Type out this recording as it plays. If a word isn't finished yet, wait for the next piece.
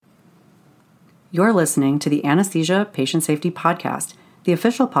You're listening to the Anesthesia Patient Safety Podcast, the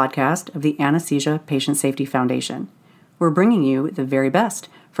official podcast of the Anesthesia Patient Safety Foundation. We're bringing you the very best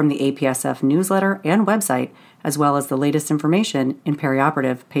from the APSF newsletter and website, as well as the latest information in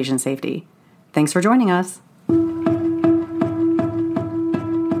perioperative patient safety. Thanks for joining us.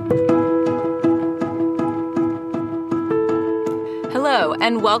 Hello,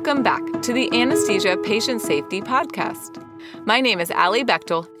 and welcome back to the Anesthesia Patient Safety Podcast. My name is Allie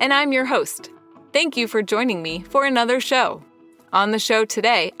Bechtel, and I'm your host. Thank you for joining me for another show. On the show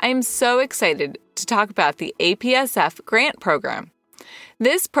today, I am so excited to talk about the APSF grant program.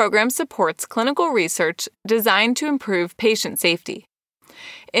 This program supports clinical research designed to improve patient safety.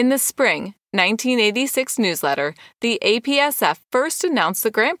 In the spring 1986 newsletter, the APSF first announced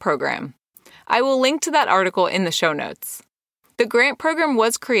the grant program. I will link to that article in the show notes. The grant program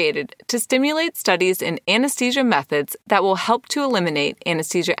was created to stimulate studies in anesthesia methods that will help to eliminate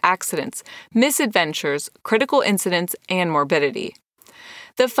anesthesia accidents, misadventures, critical incidents, and morbidity.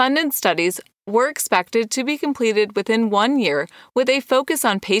 The funded studies were expected to be completed within 1 year with a focus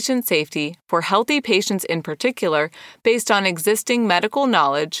on patient safety for healthy patients in particular based on existing medical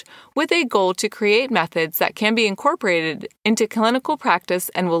knowledge, with a goal to create methods that can be incorporated into clinical practice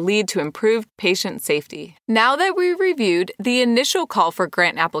and will lead to improved patient safety. Now that we've reviewed the initial call for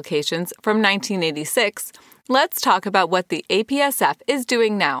grant applications from 1986, let's talk about what the APSF is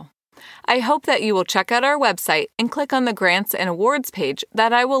doing now. I hope that you will check out our website and click on the Grants and Awards page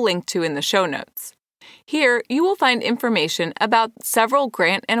that I will link to in the show notes. Here, you will find information about several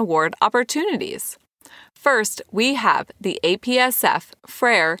grant and award opportunities. First, we have the APSF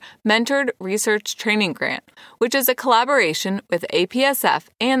FRARE Mentored Research Training Grant, which is a collaboration with APSF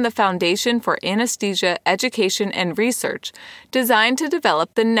and the Foundation for Anesthesia Education and Research, designed to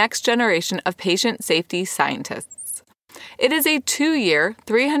develop the next generation of patient safety scientists. It is a 2-year,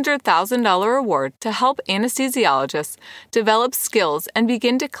 $300,000 award to help anesthesiologists develop skills and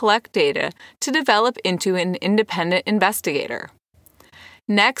begin to collect data to develop into an independent investigator.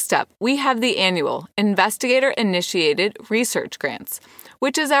 Next up, we have the annual Investigator-Initiated Research Grants,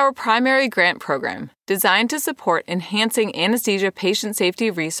 which is our primary grant program designed to support enhancing anesthesia patient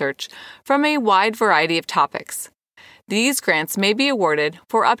safety research from a wide variety of topics. These grants may be awarded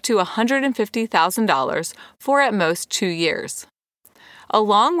for up to $150,000 for at most 2 years.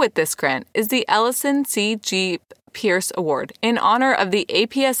 Along with this grant is the Ellison C. G. Pierce Award in honor of the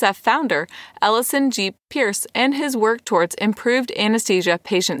APSF founder, Ellison G. Pierce, and his work towards improved anesthesia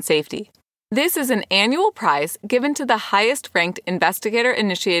patient safety. This is an annual prize given to the highest-ranked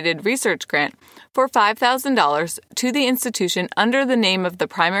investigator-initiated research grant for $5,000 to the institution under the name of the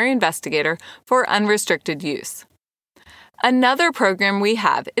primary investigator for unrestricted use. Another program we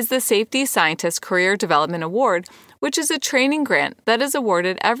have is the Safety Scientist Career Development Award, which is a training grant that is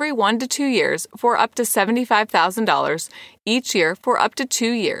awarded every 1 to 2 years for up to $75,000 each year for up to 2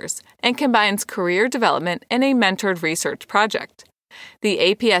 years and combines career development and a mentored research project. The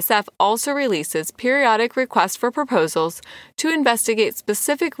APSF also releases periodic requests for proposals to investigate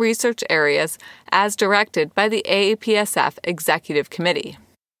specific research areas as directed by the APSF Executive Committee.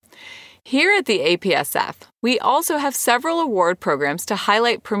 Here at the APSF, we also have several award programs to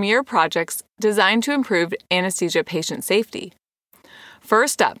highlight premier projects designed to improve anesthesia patient safety.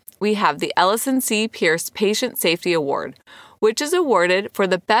 First up, we have the Ellison C. Pierce Patient Safety Award, which is awarded for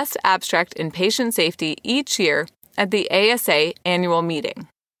the best abstract in patient safety each year at the ASA annual meeting.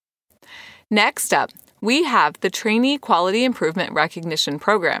 Next up, we have the Trainee Quality Improvement Recognition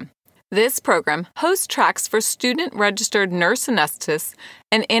Program. This program hosts tracks for student-registered nurse anesthetists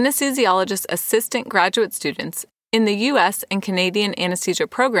and anesthesiologist assistant graduate students in the U.S. and Canadian anesthesia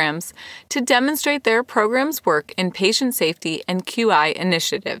programs to demonstrate their program's work in patient safety and QI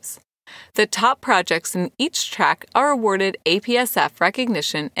initiatives. The top projects in each track are awarded APSF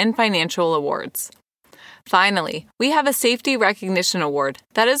recognition and financial awards. Finally, we have a Safety Recognition Award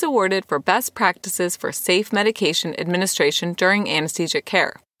that is awarded for best practices for safe medication administration during anesthesia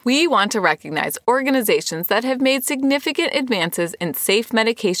care. We want to recognize organizations that have made significant advances in safe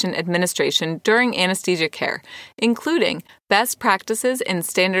medication administration during anesthesia care, including best practices in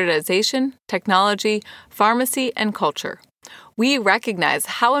standardization, technology, pharmacy, and culture. We recognize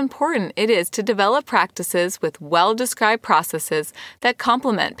how important it is to develop practices with well-described processes that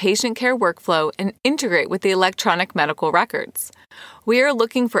complement patient care workflow and integrate with the electronic medical records. We are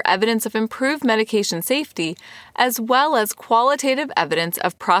looking for evidence of improved medication safety, as well as qualitative evidence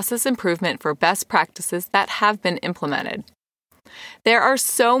of process improvement for best practices that have been implemented. There are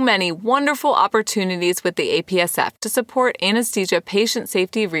so many wonderful opportunities with the APSF to support anesthesia patient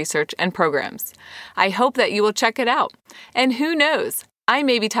safety research and programs. I hope that you will check it out. And who knows, I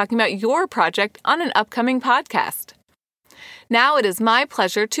may be talking about your project on an upcoming podcast. Now it is my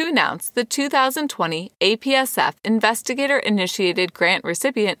pleasure to announce the 2020 APSF Investigator-Initiated Grant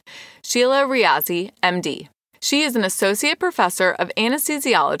recipient, Sheila Riazi, MD. She is an associate professor of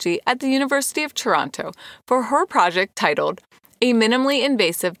anesthesiology at the University of Toronto for her project titled A Minimally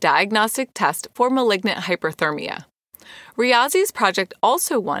Invasive Diagnostic Test for Malignant Hyperthermia. Riazi's project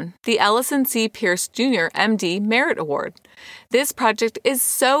also won the Ellison C. Pierce Jr. MD Merit Award. This project is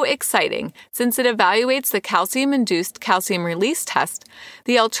so exciting since it evaluates the calcium-induced calcium release test,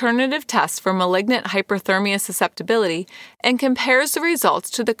 the alternative test for malignant hyperthermia susceptibility, and compares the results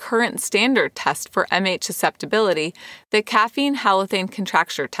to the current standard test for MH susceptibility, the caffeine halothane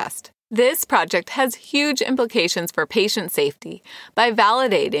contracture test. This project has huge implications for patient safety by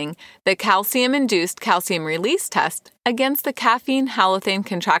validating the calcium-induced calcium release test against the caffeine halothane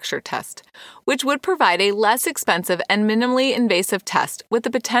contracture test, which would provide a less expensive and minimally invasive test with the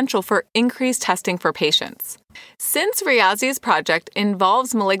potential for increased testing for patients. Since Riazi's project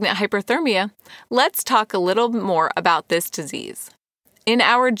involves malignant hyperthermia, let's talk a little more about this disease. In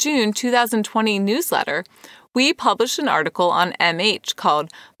our June 2020 newsletter, we published an article on MH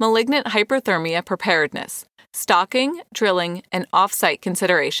called Malignant Hyperthermia Preparedness, Stocking, Drilling, and Off-Site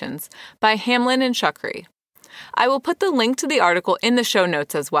Considerations by Hamlin and Shukri. I will put the link to the article in the show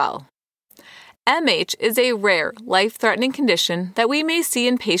notes as well. MH is a rare, life-threatening condition that we may see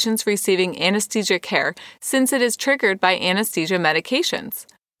in patients receiving anesthesia care since it is triggered by anesthesia medications.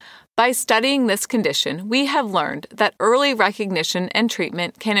 By studying this condition, we have learned that early recognition and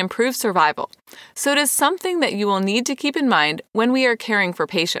treatment can improve survival, so it is something that you will need to keep in mind when we are caring for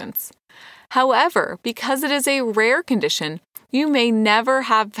patients. However, because it is a rare condition, you may never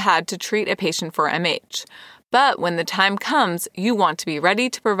have had to treat a patient for MH. But when the time comes, you want to be ready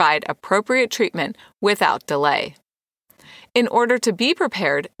to provide appropriate treatment without delay. In order to be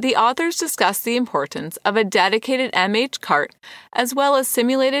prepared, the authors discuss the importance of a dedicated MH cart as well as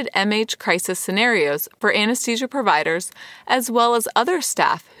simulated MH crisis scenarios for anesthesia providers as well as other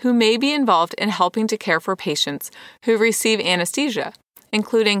staff who may be involved in helping to care for patients who receive anesthesia,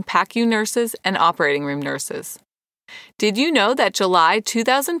 including PACU nurses and operating room nurses. Did you know that July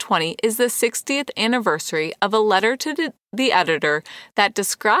 2020 is the 60th anniversary of a letter to the editor that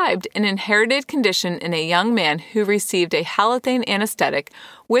described an inherited condition in a young man who received a halothane anesthetic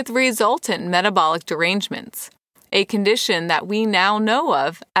with resultant metabolic derangements, a condition that we now know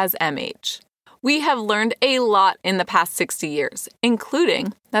of as MH? We have learned a lot in the past 60 years,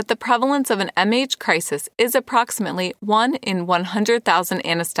 including that the prevalence of an MH crisis is approximately 1 in 100,000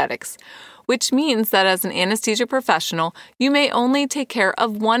 anesthetics, which means that as an anesthesia professional, you may only take care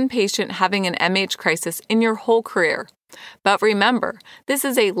of one patient having an MH crisis in your whole career. But remember, this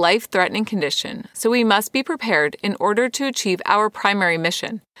is a life-threatening condition, so we must be prepared in order to achieve our primary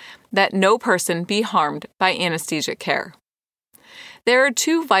mission, that no person be harmed by anesthesia care. There are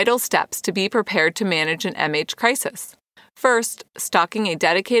 2 vital steps to be prepared to manage an MH crisis. First, stocking a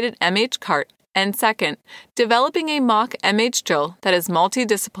dedicated MH cart, and second, developing a mock MH drill that is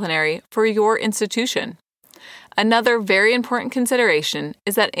multidisciplinary for your institution. Another very important consideration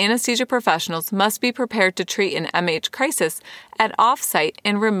is that anesthesia professionals must be prepared to treat an MH crisis at off-site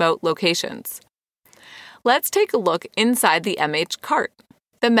and remote locations. Let's take a look inside the MH cart.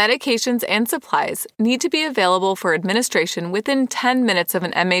 The medications and supplies need to be available for administration within 10 minutes of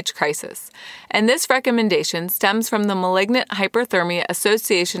an MH crisis, and this recommendation stems from the Malignant Hyperthermia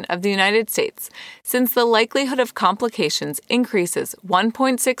Association of the United States, since the likelihood of complications increases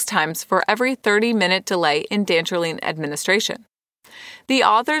 1.6 times for every 30-minute delay in dantrolene administration. The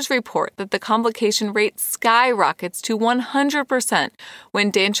authors report that the complication rate skyrockets to 100%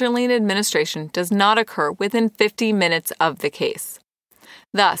 when dantrolene administration does not occur within 50 minutes of the case.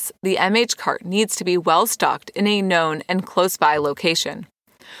 Thus, the MH cart needs to be well stocked in a known and close-by location.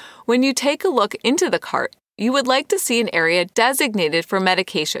 When you take a look into the cart, you would like to see an area designated for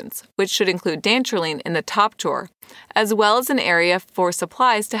medications, which should include dantrolene in the top drawer, as well as an area for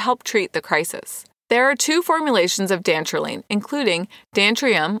supplies to help treat the crisis. There are 2 formulations of dantrolene, including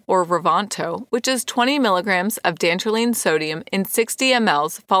Dantrium or Revanto, which is 20 milligrams of dantrolene sodium in 60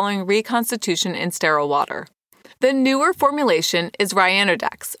 ml following reconstitution in sterile water. The newer formulation is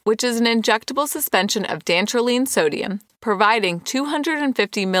Ryanodex, which is an injectable suspension of dantrolene sodium, providing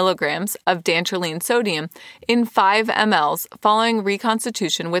 250 milligrams of dantrolene sodium in 5 ml following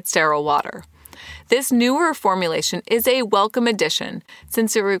reconstitution with sterile water. This newer formulation is a welcome addition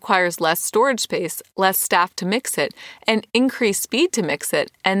since it requires less storage space, less staff to mix it, and increased speed to mix it,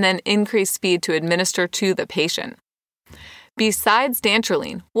 and then increased speed to administer to the patient. Besides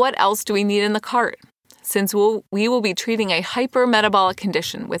dantrolene, what else do we need in the cart? since we will be treating a hypermetabolic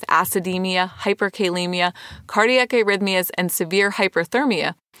condition with acidemia, hyperkalemia, cardiac arrhythmias, and severe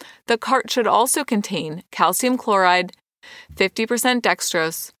hyperthermia, the cart should also contain calcium chloride, 50%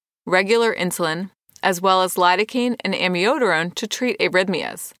 dextrose, regular insulin, as well as lidocaine and amiodarone to treat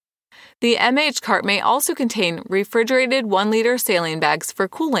arrhythmias. The MH cart may also contain refrigerated 1-liter saline bags for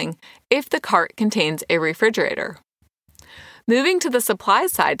cooling if the cart contains a refrigerator. Moving to the supply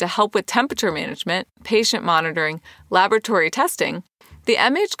side to help with temperature management, patient monitoring, laboratory testing, the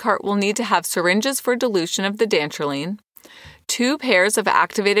MH cart will need to have syringes for dilution of the dantrolene, 2 pairs of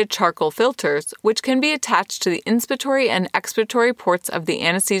activated charcoal filters, which can be attached to the inspiratory and expiratory ports of the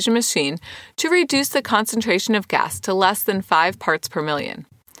anesthesia machine to reduce the concentration of gas to less than 5 parts per million.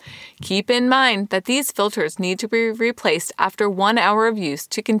 Keep in mind that these filters need to be replaced after 1 hour of use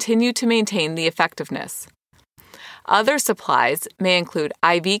to continue to maintain the effectiveness. Other supplies may include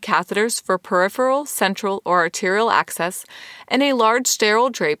IV catheters for peripheral, central, or arterial access, and a large sterile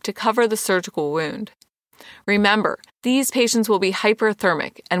drape to cover the surgical wound. Remember, these patients will be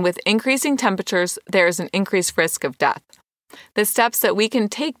hyperthermic, and with increasing temperatures, there is an increased risk of death. The steps that we can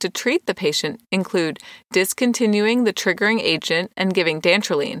take to treat the patient include discontinuing the triggering agent and giving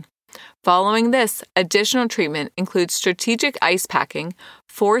dantrolene. Following this, additional treatment includes strategic ice packing,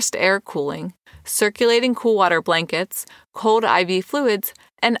 forced air cooling, circulating cool water blankets, cold IV fluids,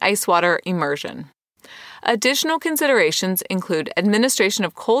 and ice water immersion. Additional considerations include administration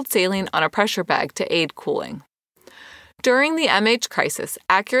of cold saline on a pressure bag to aid cooling. During the MH crisis,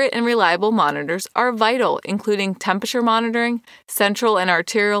 accurate and reliable monitors are vital, including temperature monitoring, central and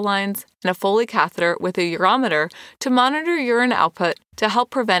arterial lines, and a Foley catheter with a urometer to monitor urine output to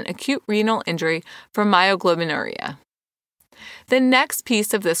help prevent acute renal injury from myoglobinuria. The next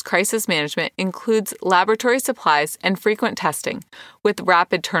piece of this crisis management includes laboratory supplies and frequent testing with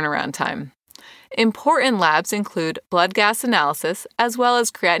rapid turnaround time. Important labs include blood gas analysis, as well as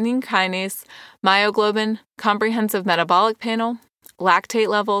creatinine kinase, myoglobin, comprehensive metabolic panel, lactate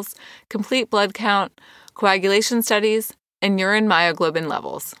levels, complete blood count, coagulation studies, and urine myoglobin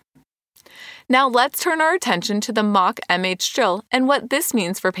levels. Now let's turn our attention to the mock MH drill and what this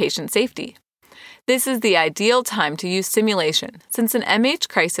means for patient safety. This is the ideal time to use simulation, since an MH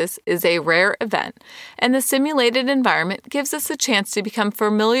crisis is a rare event, and the simulated environment gives us a chance to become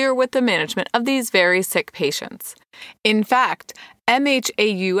familiar with the management of these very sick patients. In fact,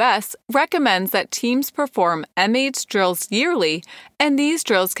 MHAUS recommends that teams perform MH drills yearly, and these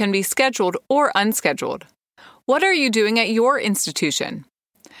drills can be scheduled or unscheduled. What are you doing at your institution?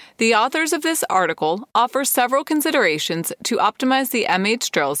 The authors of this article offer several considerations to optimize the MH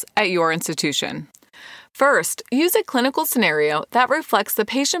drills at your institution. First, use a clinical scenario that reflects the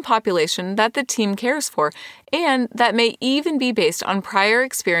patient population that the team cares for and that may even be based on prior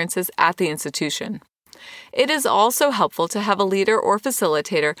experiences at the institution. It is also helpful to have a leader or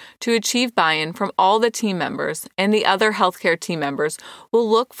facilitator to achieve buy-in from all the team members, and the other healthcare team members will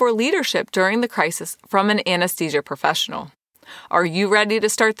look for leadership during the crisis from an anesthesia professional. Are you ready to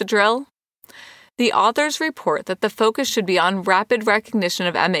start the drill? The authors report that the focus should be on rapid recognition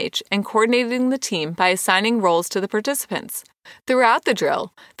of MH and coordinating the team by assigning roles to the participants. Throughout the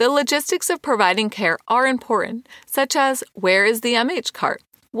drill, the logistics of providing care are important, such as where is the MH cart?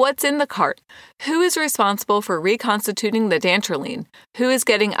 What's in the cart? Who is responsible for reconstituting the dantrolene? Who is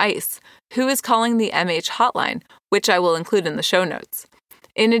getting ice? Who is calling the MH hotline, which I will include in the show notes?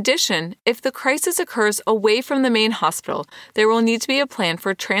 In addition, if the crisis occurs away from the main hospital, there will need to be a plan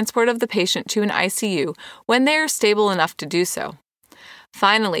for transport of the patient to an ICU when they are stable enough to do so.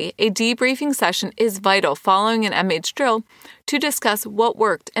 Finally, a debriefing session is vital following an MH drill to discuss what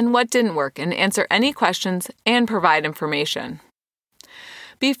worked and what didn't work and answer any questions and provide information.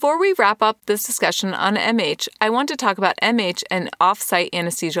 Before we wrap up this discussion on MH, I want to talk about MH and off-site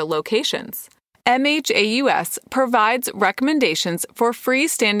anesthesia locations. MHAUS provides recommendations for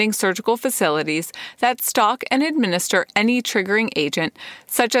freestanding surgical facilities that stock and administer any triggering agent,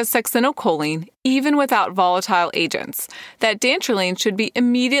 such as succinylcholine, even without volatile agents, that dantrolene should be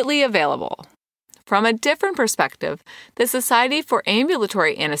immediately available. From a different perspective, the Society for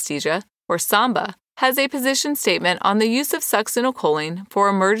Ambulatory Anesthesia, or SAMBA, has a position statement on the use of succinylcholine for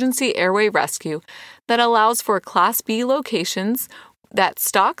emergency airway rescue that allows for Class B locations that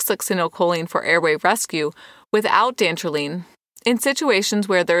stock succinylcholine for airway rescue without dantrolene in situations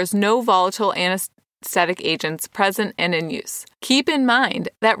where there is no volatile anesthetic agents present and in use. Keep in mind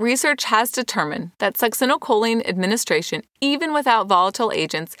that research has determined that succinylcholine administration, even without volatile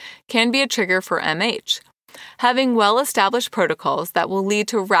agents, can be a trigger for MH. Having well-established protocols that will lead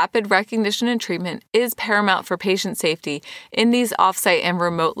to rapid recognition and treatment is paramount for patient safety in these off-site and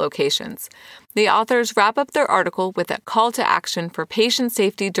remote locations. The authors wrap up their article with a call to action for patient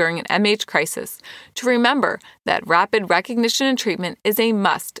safety during an MH crisis, to remember that rapid recognition and treatment is a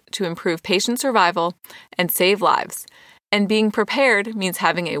must to improve patient survival and save lives. And being prepared means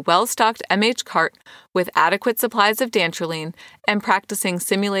having a well-stocked MH cart with adequate supplies of dantrolene and practicing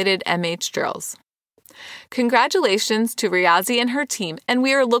simulated MH drills. Congratulations to Riazi and her team, and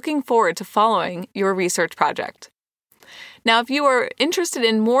we are looking forward to following your research project. Now, if you are interested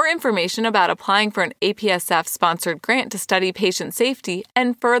in more information about applying for an APSF-sponsored grant to study patient safety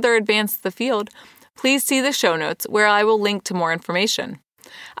and further advance the field, please see the show notes where I will link to more information.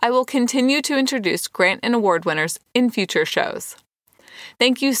 I will continue to introduce grant and award winners in future shows.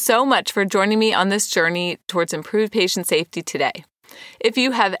 Thank you so much for joining me on this journey towards improved patient safety today. If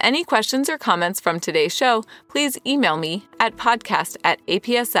you have any questions or comments from today's show, please email me at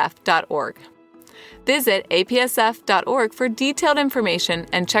podcast@apsf.org. Visit apsf.org for detailed information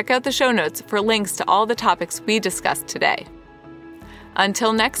and check out the show notes for links to all the topics we discussed today.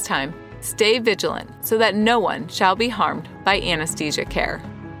 Until next time, stay vigilant so that no one shall be harmed by anesthesia care.